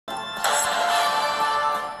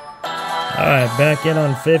Alright, back in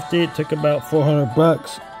on 50. It took about 400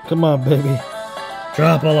 bucks. Come on, baby.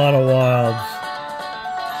 Drop a lot of wilds.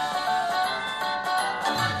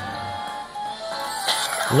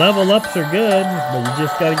 Level ups are good, but you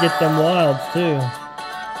just gotta get them wilds too.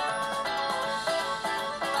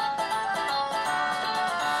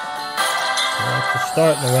 That's a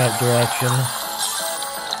start in the right direction.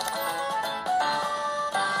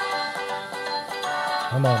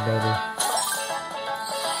 Come on, baby.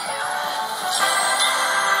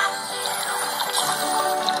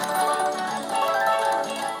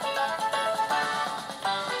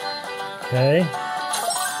 Okay.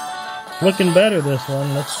 Looking better, this one.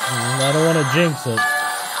 I don't want to jinx it.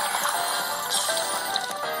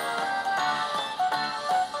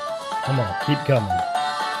 Come on, keep coming.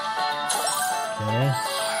 Okay.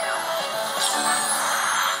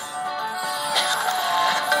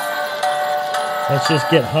 Let's just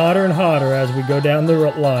get hotter and hotter as we go down the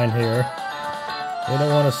line here. We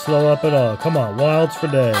don't want to slow up at all. Come on, wilds for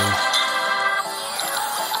days.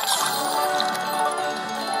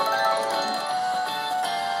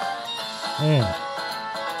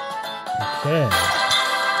 Okay.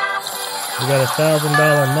 We got a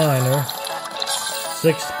 $1,000 miner.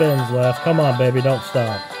 6 spins left. Come on, baby, don't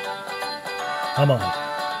stop. Come on.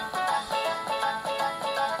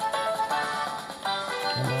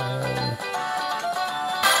 Come on. Okay.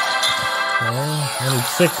 I need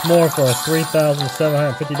 6 more for a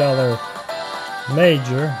 $3,750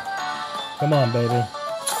 major. Come on, baby.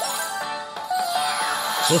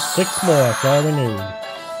 Just 6 more, that's all we need.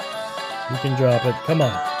 You can drop it. Come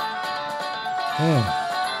on.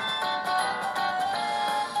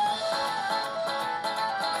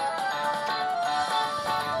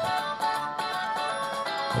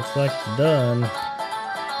 Looks like it's done.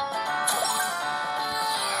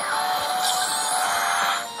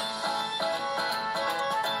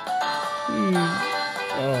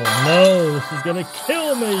 Oh no, this is gonna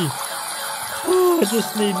kill me. Oh, I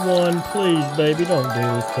just need one. Please, baby, don't do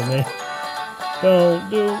this to me. Don't.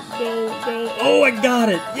 Oh, I got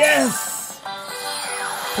it. Yes!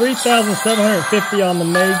 $3,750 on the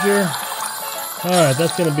major. Alright,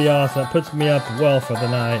 that's going to be awesome. That puts me up well for the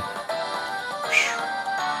night.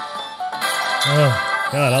 Oh,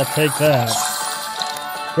 God, I'll take that.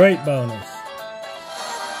 Great bonus.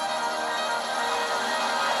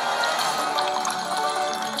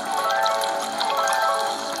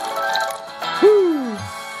 Woo!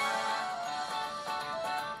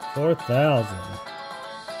 4,000.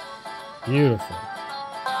 Beautiful.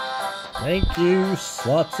 Thank you,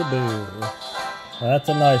 Slots-a-Boo. That's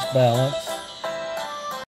a nice balance.